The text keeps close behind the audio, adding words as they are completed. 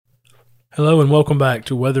Hello and welcome back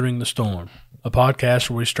to Weathering the Storm, a podcast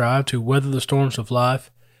where we strive to weather the storms of life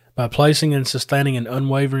by placing and sustaining an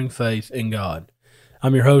unwavering faith in God.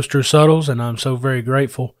 I'm your host, Drew Suttles, and I'm so very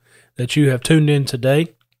grateful that you have tuned in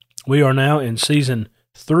today. We are now in Season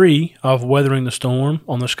 3 of Weathering the Storm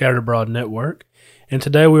on the Scattered Abroad Network, and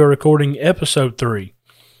today we are recording Episode 3,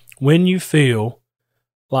 When You Feel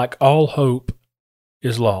Like All Hope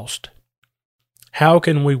is Lost. How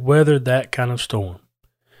can we weather that kind of storm?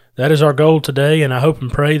 That is our goal today, and I hope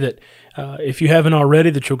and pray that if you haven't already,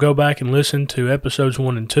 that you'll go back and listen to episodes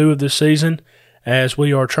 1 and 2 of this season, as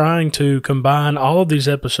we are trying to combine all of these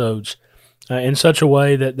episodes in such a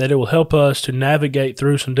way that it will help us to navigate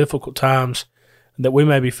through some difficult times that we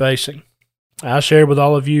may be facing. I shared with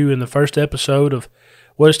all of you in the first episode of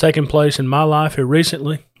what has taken place in my life here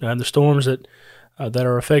recently, and the storms that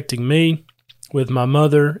are affecting me with my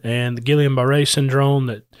mother and the Guillain-Barré syndrome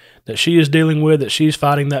that she is dealing with, that she's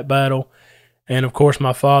fighting that battle, and of course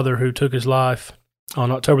my father who took his life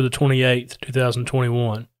on October the 28th,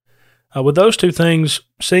 2021. With those two things,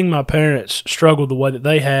 seeing my parents struggle the way that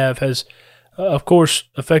they have has, of course,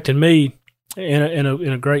 affected me in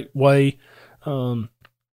a great way, and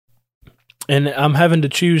I'm having to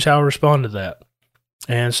choose how I respond to that.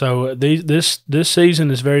 And so this season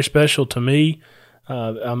is very special to me.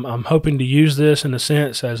 I'm hoping to use this in a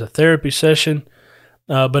sense as a therapy session.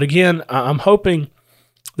 But again, I'm hoping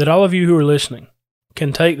that all of you who are listening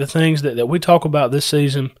can take the things that we talk about this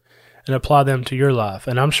season and apply them to your life.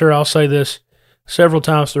 And I'm sure I'll say this several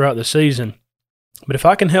times throughout the season, but if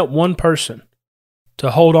I can help one person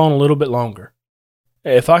to hold on a little bit longer,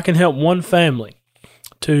 if I can help one family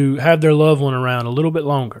to have their loved one around a little bit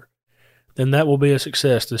longer, then that will be a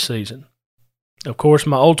success this season. Of course,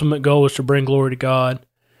 my ultimate goal is to bring glory to God.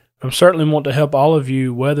 I certainly want to help all of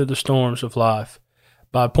you weather the storms of life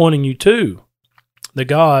by pointing you to the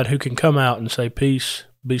God who can come out and say, "Peace,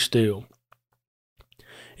 be still."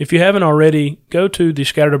 If you haven't already, go to the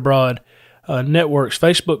Scattered Abroad Network's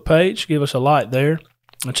Facebook page, give us a like there,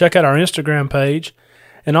 and check out our Instagram page,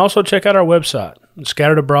 and also check out our website,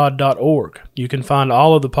 scatteredabroad.org. You can find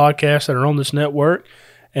all of the podcasts that are on this network,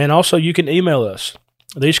 and also you can email us,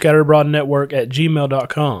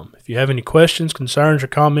 thescatteredabroadnetwork@gmail.com. If you have any questions, concerns, or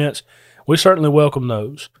comments, we certainly welcome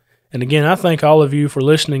those. And again, I thank all of you for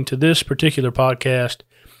listening to this particular podcast,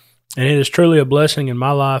 and it is truly a blessing in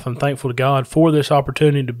my life. I'm thankful to God for this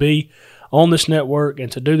opportunity to be on this network and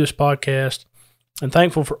to do this podcast, and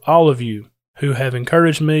thankful for all of you who have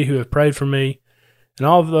encouraged me, who have prayed for me, and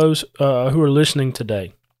all of those who are listening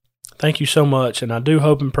today. Thank you so much, and I do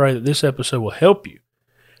hope and pray that this episode will help you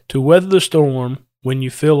to weather the storm when you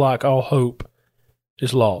feel like all hope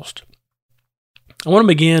is lost. I want to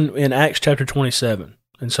begin in Acts chapter 27.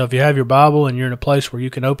 And so if you have your Bible and you're in a place where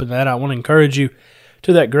you can open that, I want to encourage you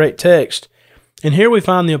to that great text. And here we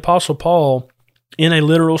find the Apostle Paul in a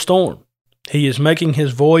literal storm. He is making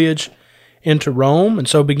his voyage into Rome. And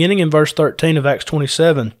so beginning in verse 13 of Acts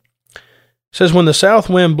 27, it says, "When the south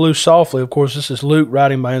wind blew softly," of course this is Luke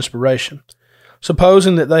writing by inspiration,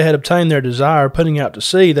 "supposing that they had obtained their desire, putting out to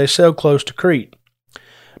sea, they sailed close to Crete.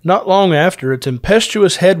 Not long after, a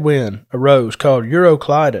tempestuous headwind arose called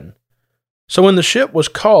Euroclydon. So when the ship was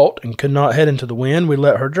caught and could not head into the wind, we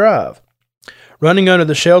let her drive. Running under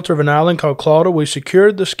the shelter of an island called Clauda, we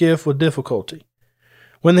secured the skiff with difficulty.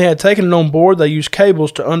 When they had taken it on board, they used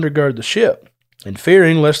cables to undergird the ship, and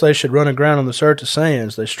fearing lest they should run aground on the Syrtis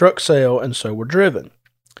sands, they struck sail and so were driven.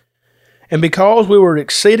 And because we were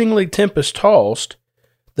exceedingly tempest-tossed,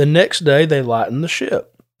 the next day they lightened the ship.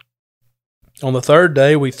 On the third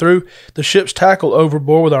day we threw the ship's tackle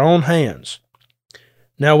overboard with our own hands.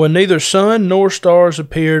 Now when neither sun nor stars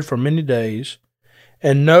appeared for many days,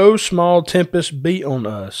 and no small tempest beat on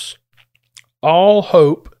us, all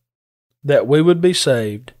hope that we would be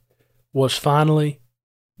saved was finally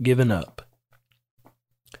given up."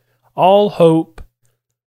 All hope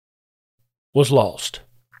was lost.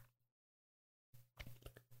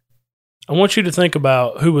 I want you to think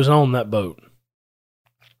about who was on that boat.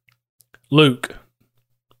 Luke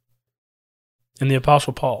and the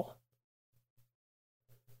Apostle Paul.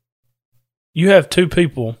 You have two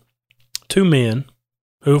people, two men,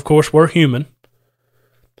 who of course were human,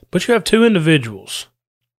 but you have two individuals.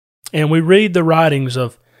 And we read the writings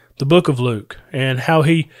of the book of Luke and how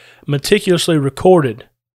he meticulously recorded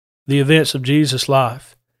the events of Jesus'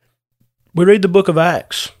 life. We read the book of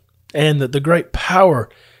Acts and the great power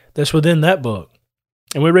that's within that book.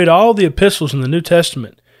 And we read all the epistles in the New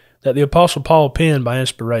Testament that the Apostle Paul penned by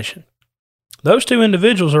inspiration. Those two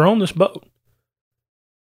individuals are on this boat.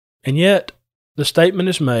 And yet, the statement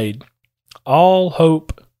is made, all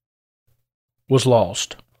hope was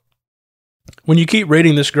lost. When you keep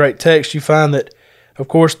reading this great text, you find that, of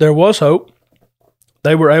course, there was hope.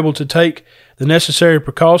 They were able to take the necessary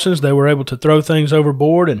precautions. They were able to throw things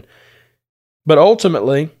overboard. But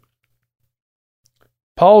ultimately,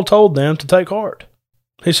 Paul told them to take heart.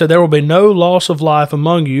 He said, "There will be no loss of life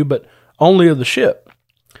among you, but only of the ship.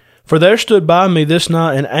 For there stood by me this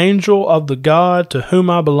night an angel of the God to whom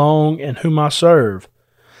I belong and whom I serve,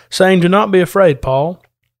 saying, 'Do not be afraid, Paul.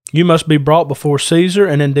 You must be brought before Caesar,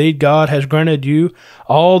 and indeed God has granted you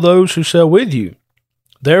all those who sail with you.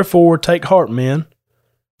 Therefore take heart, men,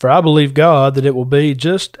 for I believe God that it will be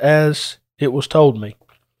just as it was told me.'"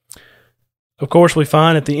 Of course, we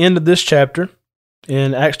find at the end of this chapter,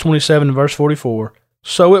 in Acts 27 verse 44,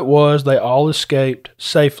 "So it was, they all escaped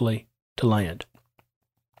safely to land."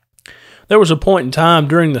 There was a point in time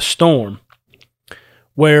during the storm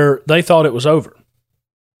where they thought it was over,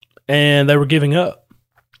 and they were giving up.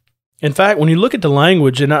 In fact, when you look at the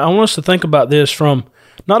language, and I want us to think about this from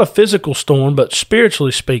not a physical storm, but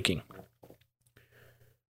spiritually speaking.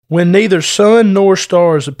 "When neither sun nor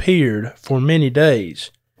stars appeared for many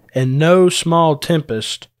days, and no small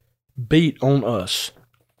tempest beat on us."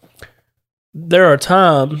 There are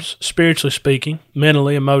times, spiritually speaking,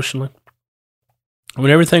 mentally, emotionally, when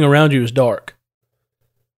everything around you is dark.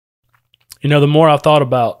 You know, the more I've thought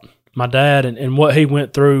about my dad and what he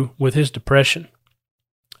went through with his depression,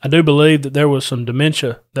 I do believe that there was some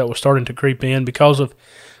dementia that was starting to creep in because of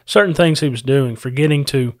certain things he was doing, forgetting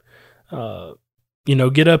to,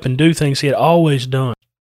 get up and do things he had always done.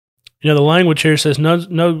 You know, the language here says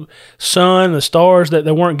no sun, the stars, that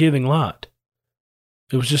they weren't giving light.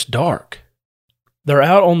 It was just dark. They're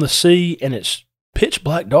out on the sea and it's pitch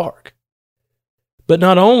black dark. But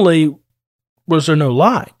not only was there no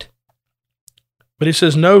light, but he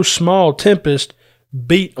says no small tempest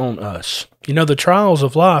beat on us. You know, the trials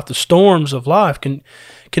of life, the storms of life can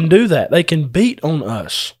do that. They can beat on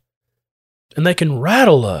us, and they can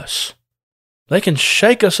rattle us. They can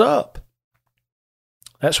shake us up.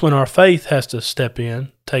 That's when our faith has to step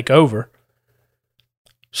in, take over.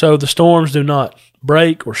 So the storms do not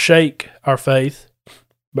break or shake our faith,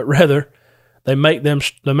 but rather they make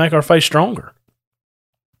our faith stronger.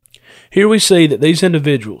 Here we see that these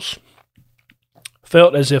individuals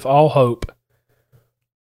felt as if all hope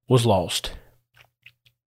was lost.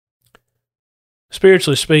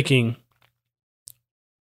 Spiritually speaking,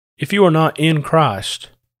 if you are not in Christ,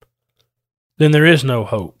 then there is no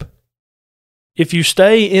hope. If you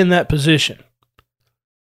stay in that position,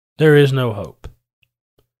 there is no hope.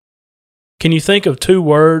 Can you think of two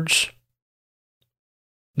words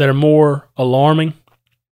that are more alarming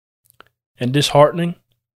and disheartening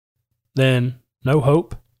than no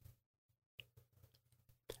hope?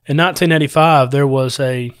 In 1985, there was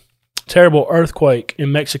a terrible earthquake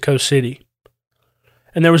in Mexico City,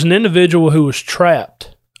 and there was an individual who was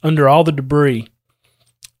trapped under all the debris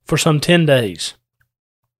for some 10 days.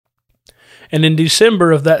 And in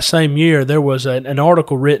December of that same year, there was an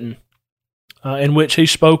article written in which he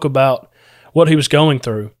spoke about what he was going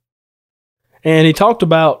through. And he talked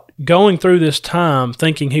about going through this time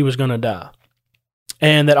thinking he was going to die.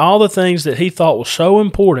 And that all the things that he thought was so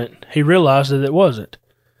important, he realized that it wasn't.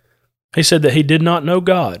 He said that he did not know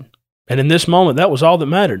God. And in this moment, that was all that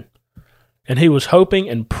mattered. And he was hoping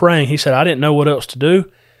and praying. He said, I didn't know what else to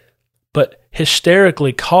do, but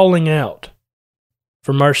hysterically calling out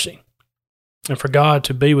for mercy and for God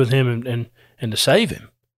to be with him and to save him.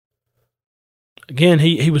 Again,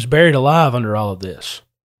 he was buried alive under all of this.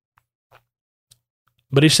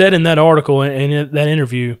 But he said in that article and in that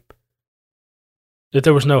interview that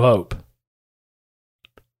there was no hope.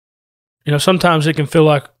 You know, sometimes it can feel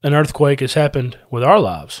like an earthquake has happened with our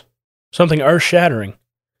lives, something earth-shattering,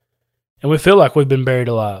 and we feel like we've been buried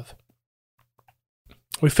alive.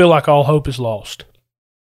 We feel like all hope is lost.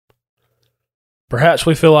 Perhaps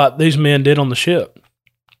we feel like these men did on the ship.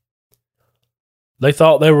 They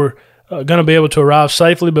thought they were going to be able to arrive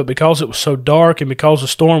safely, but because it was so dark and because the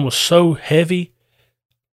storm was so heavy,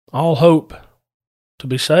 all hope to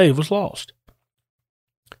be saved was lost.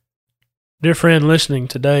 Dear friend listening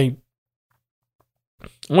today,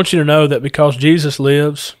 I want you to know that because Jesus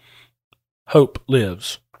lives, hope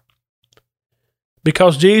lives.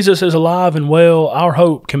 Because Jesus is alive and well, our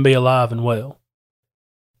hope can be alive and well.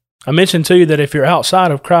 I mentioned to you that if you're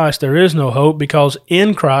outside of Christ, there is no hope, because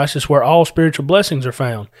in Christ is where all spiritual blessings are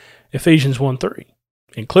found. Ephesians 1:3.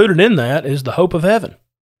 Included in that is the hope of heaven.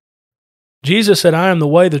 Jesus said, I am the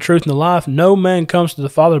way, the truth, and the life. No man comes to the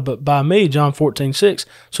Father but by me, John 14:6.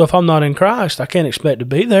 So if I'm not in Christ, I can't expect to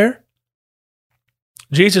be there.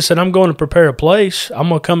 Jesus said, I'm going to prepare a place. I'm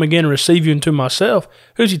going to come again and receive you into myself.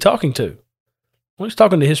 Who's he talking to? Well, he's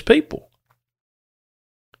talking to his people.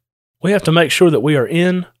 We have to make sure that we are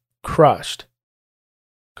in Christ.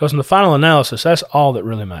 Because in the final analysis, that's all that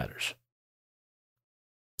really matters.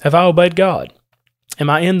 Have I obeyed God? Am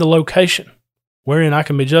I in the location wherein I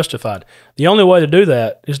can be justified? The only way to do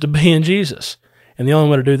that is to be in Jesus. And the only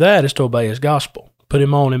way to do that is to obey His gospel. Put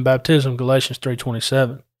Him on in baptism, Galatians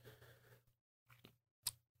 3:27.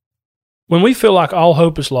 When we feel like all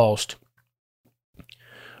hope is lost,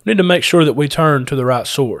 we need to make sure that we turn to the right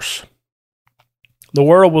source. The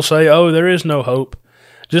world will say, oh, there is no hope.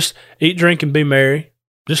 Just eat, drink, and be merry.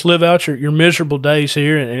 Just live out your miserable days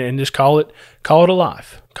here and just call it a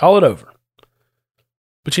life. Call it over.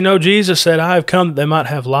 But you know, Jesus said, I have come that they might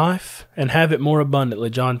have life and have it more abundantly,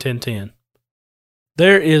 John 10:10.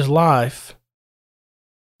 There is life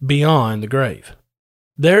beyond the grave.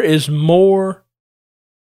 There is more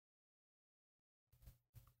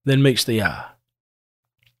than meets the eye.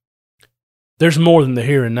 There's more than the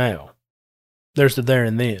here and now. There's the there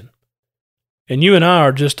and then. And you and I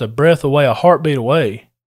are just a breath away, a heartbeat away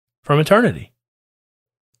from eternity.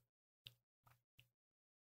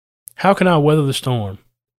 How can I weather the storm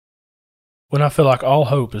when I feel like all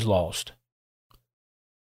hope is lost?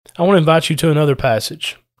 I want to invite you to another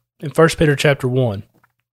passage in 1 Peter chapter 1.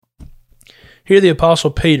 Here the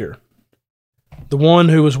Apostle Peter, the one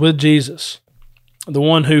who was with Jesus, the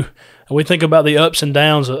one who, we think about the ups and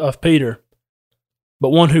downs of Peter, but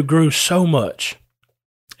one who grew so much.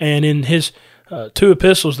 And in his two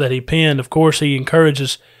epistles that he penned, of course, he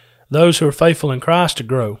encourages those who are faithful in Christ to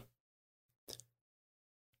grow.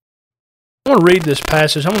 I want to read this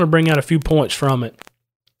passage. I want to bring out a few points from it.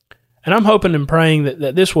 And I'm hoping and praying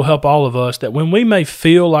that this will help all of us, that when we may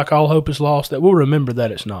feel like all hope is lost, that we'll remember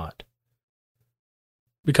that it's not.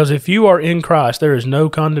 Because if you are in Christ, there is no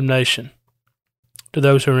condemnation to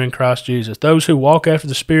those who are in Christ Jesus. Those who walk after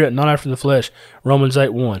the Spirit, not after the flesh. Romans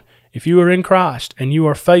 8:1. If you are in Christ and you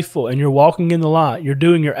are faithful and you're walking in the light, you're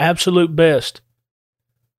doing your absolute best,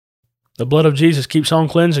 the blood of Jesus keeps on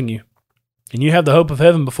cleansing you. And you have the hope of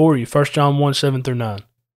heaven before you, 1 John 1:7-9.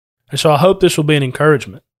 And so I hope this will be an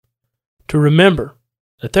encouragement to remember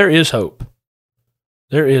that there is hope.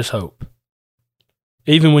 There is hope.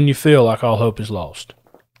 Even when you feel like all hope is lost.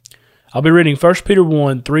 I'll be reading 1 Peter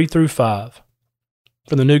 1:3-5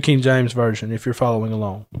 from the New King James Version, if you're following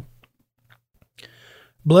along.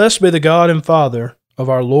 Blessed be the God and Father of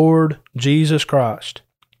our Lord Jesus Christ,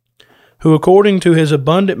 who according to His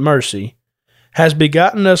abundant mercy has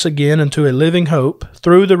begotten us again unto a living hope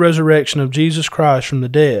through the resurrection of Jesus Christ from the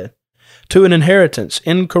dead, to an inheritance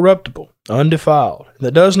incorruptible, undefiled,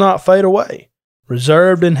 that does not fade away,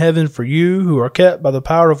 reserved in heaven for you who are kept by the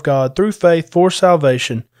power of God through faith for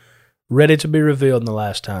salvation, ready to be revealed in the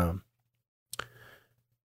last time.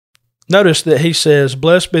 Notice that he says,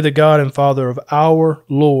 Blessed be the God and Father of our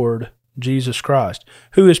Lord Jesus Christ.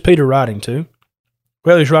 Who is Peter writing to?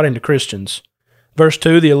 Well, he's writing to Christians. Verse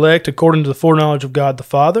 2, the elect according to the foreknowledge of God the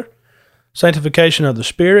Father, sanctification of the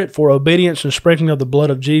Spirit, for obedience and sprinkling of the blood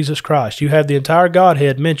of Jesus Christ. You have the entire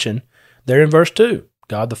Godhead mentioned there in verse 2.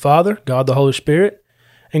 God the Father, God the Holy Spirit,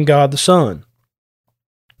 and God the Son.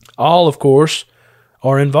 All, of course,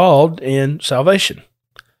 are involved in salvation.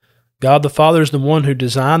 God the Father is the one who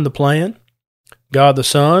designed the plan. God the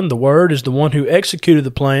Son, the Word, is the one who executed the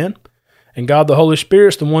plan. And God the Holy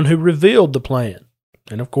Spirit is the one who revealed the plan.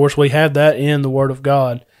 And of course, we have that in the Word of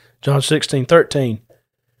God, John 16:13.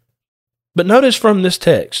 But notice from this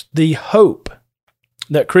text, the hope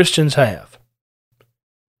that Christians have.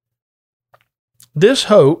 This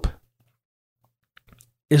hope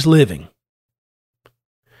is living.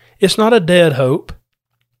 It's not a dead hope.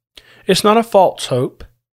 It's not a false hope.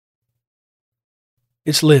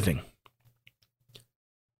 It's living.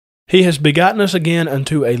 He has begotten us again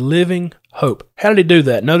unto a living hope. How did He do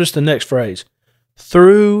that? Notice the next phrase.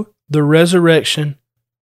 Through the resurrection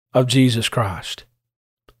of Jesus Christ.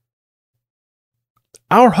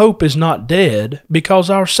 Our hope is not dead because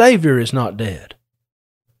our Savior is not dead.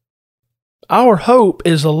 Our hope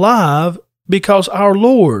is alive because our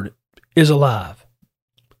Lord is alive.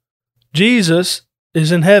 Jesus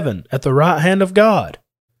is in heaven at the right hand of God.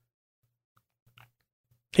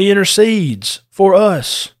 He intercedes for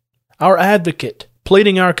us, our advocate,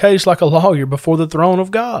 pleading our case like a lawyer before the throne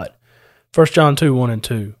of God. 1 John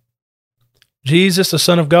 2:1-2. Jesus, the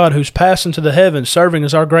Son of God, who's passed into the heavens, serving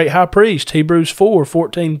as our great high priest. Hebrews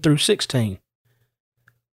 4:14-16.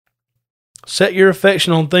 Set your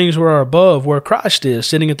affection on things where are above, where Christ is,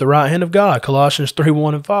 sitting at the right hand of God. Colossians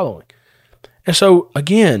 3:1 and following. And so,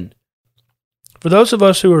 again, for those of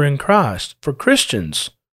us who are in Christ, for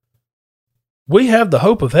Christians, we have the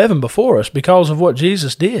hope of heaven before us because of what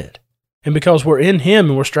Jesus did, and because we're in Him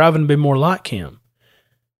and we're striving to be more like Him.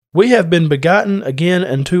 We have been begotten again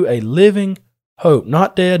unto a living hope,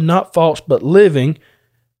 not dead, not false, but living,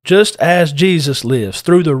 just as Jesus lives,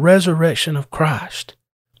 through the resurrection of Christ.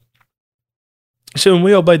 So when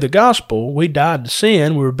we obeyed the gospel, we died to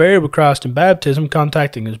sin, we were buried with Christ in baptism,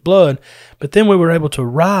 contacting his blood, but then we were able to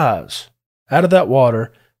rise out of that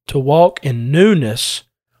water to walk in newness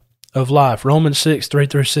of life. Romans 6,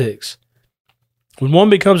 3-6. When one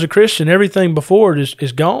becomes a Christian, everything before it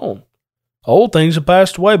is gone. Old things have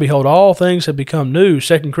passed away. Behold, all things have become new.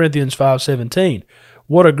 2 Corinthians 5:17.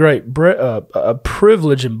 What a great a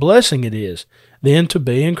privilege and blessing it is then to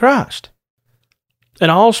be in Christ. And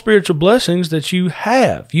all spiritual blessings that you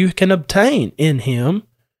have, you can obtain in him,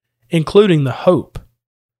 including the hope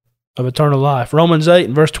of eternal life. Romans 8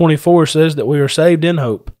 and verse 24 says that we are saved in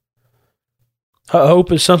hope.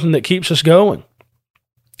 Hope is something that keeps us going.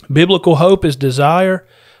 Biblical hope is desire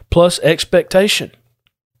plus expectation.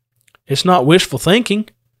 It's not wishful thinking.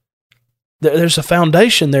 There's a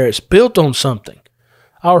foundation there. It's built on something.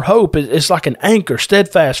 Our hope is like an anchor,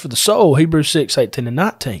 steadfast for the soul, Hebrews 6, 18 and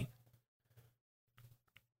 19.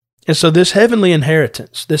 And so this heavenly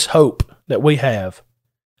inheritance, this hope that we have,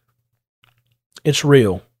 it's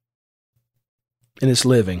real and it's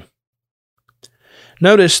living.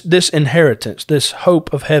 Notice this inheritance, this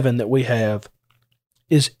hope of heaven that we have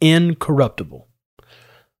is incorruptible.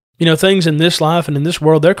 You know, things in this life and in this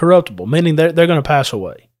world, they're corruptible, meaning they're going to pass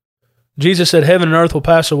away. Jesus said, heaven and earth will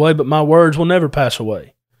pass away, but my words will never pass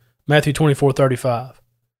away. Matthew 24:35.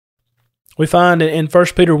 We find in 1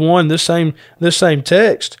 Peter 1, this same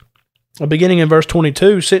text, beginning in verse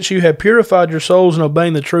 22, since you have purified your souls in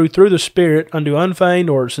obeying the truth through the Spirit unto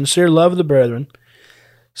unfeigned or sincere love of the brethren,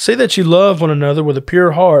 see that you love one another with a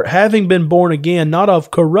pure heart, having been born again, not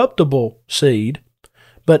of corruptible seed,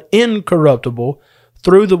 but incorruptible,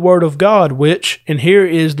 through the word of God, which, and here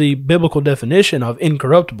is the biblical definition of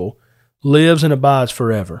incorruptible, lives and abides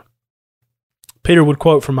forever. Peter would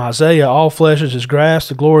quote from Isaiah, all flesh is as grass,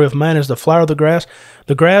 the glory of man is the flower of the grass.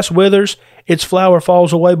 The grass withers, its flower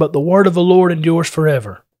falls away, but the word of the Lord endures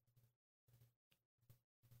forever.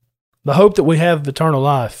 The hope that we have of eternal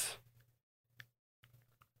life,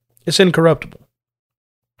 it's incorruptible.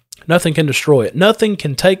 Nothing can destroy it. Nothing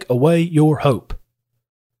can take away your hope.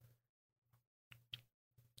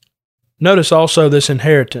 Notice also this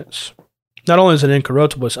inheritance. Not only is it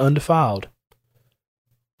incorruptible, it's undefiled.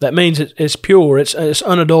 That means it's pure, it's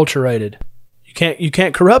unadulterated. You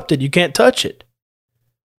can't corrupt it, you can't touch it.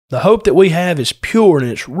 The hope that we have is pure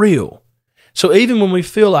and it's real. So even when we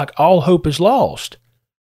feel like all hope is lost,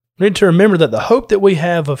 we need to remember that the hope that we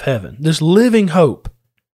have of heaven, this living hope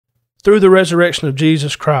through the resurrection of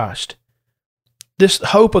Jesus Christ, this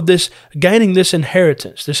hope of this gaining this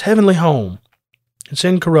inheritance, this heavenly home, it's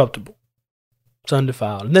incorruptible. It's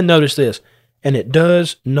undefiled. And then notice this, and it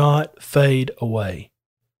does not fade away.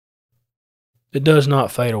 It does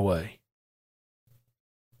not fade away.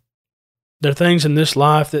 There are things in this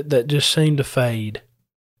life that just seem to fade.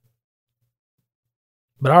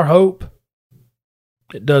 But our hope,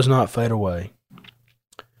 it does not fade away.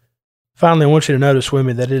 Finally, I want you to notice with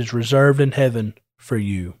me that it is reserved in heaven for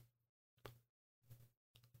you.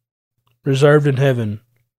 Reserved in heaven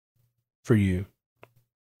for you.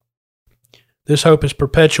 This hope is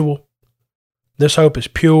perpetual. This hope is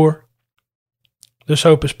pure. This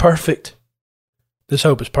hope is perfect. This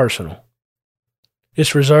hope is personal.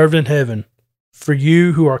 It's reserved in heaven for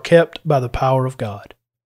you who are kept by the power of God.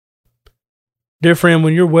 Dear friend,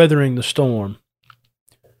 when you're weathering the storm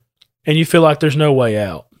and you feel like there's no way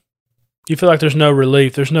out, you feel like there's no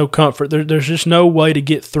relief, there's no comfort, there's just no way to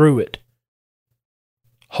get through it,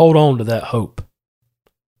 hold on to that hope.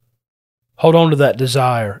 Hold on to that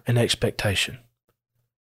desire and expectation.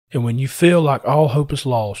 And when you feel like all hope is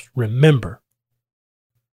lost, remember,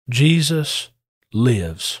 Jesus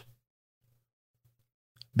lives.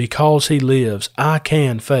 Because he lives, I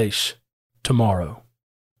can face tomorrow.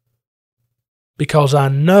 Because I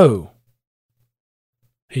know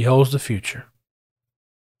he holds the future.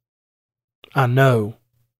 I know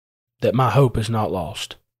that my hope is not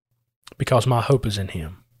lost because my hope is in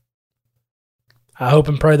him. I hope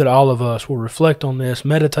and pray that all of us will reflect on this,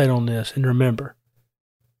 meditate on this, and remember,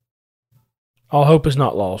 all hope is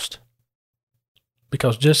not lost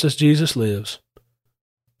because just as Jesus lives,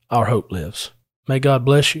 our hope lives. May God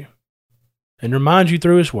bless you and remind you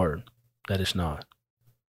through his word that it's not.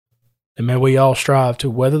 And may we all strive to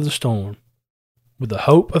weather the storm with the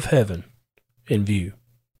hope of heaven in view.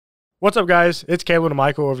 What's up, guys? It's Caleb and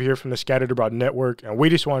Michael over here from the Scattered Abroad Network, and we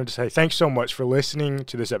just wanted to say thanks so much for listening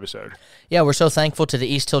to this episode. Yeah, we're so thankful to the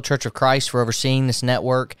East Hill Church of Christ for overseeing this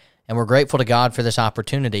network, and we're grateful to God for this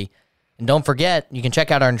opportunity. And don't forget, you can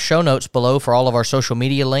check out our show notes below for all of our social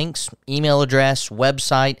media links, email address,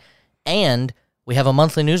 website, and we have a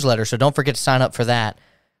monthly newsletter, so don't forget to sign up for that.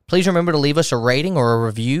 Please remember to leave us a rating or a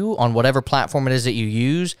review on whatever platform it is that you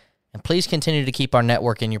use, and please continue to keep our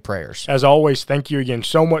network in your prayers. As always, thank you again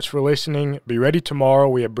so much for listening. Be ready tomorrow.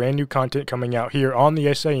 We have brand new content coming out here on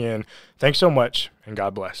the SAN. Thanks so much, and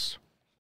God bless.